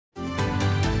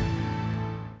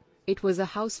It was a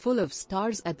house full of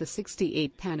stars at the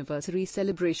 68th anniversary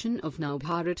celebration of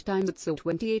Navbharat Times Utsav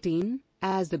 2018,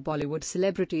 as the Bollywood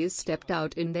celebrities stepped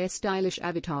out in their stylish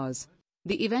avatars.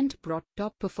 The event brought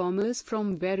top performers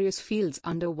from various fields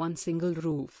under one single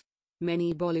roof.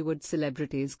 Many Bollywood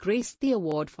celebrities graced the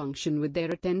award function with their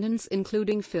attendance,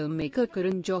 including filmmaker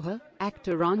Karan Johar,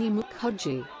 actor Rani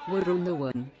Mukherjee, Varun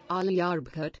Dhawan, Alia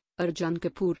Bhatt, Arjun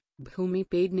Kapoor, Bhumi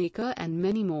Pednekar and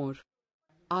many more.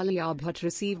 Alia Bhatt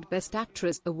received Best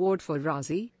Actress award for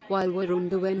Razi, while Varun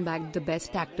Dhawan bagged the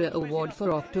Best Actor award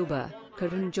for October.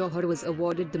 Karan Johar was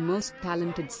awarded the Most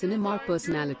Talented Cinema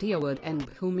Personality award and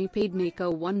Bhumi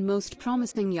Pednekar won Most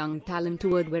Promising Young Talent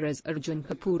award, whereas Arjun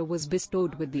Kapoor was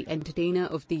bestowed with the Entertainer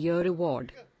of the Year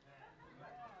award.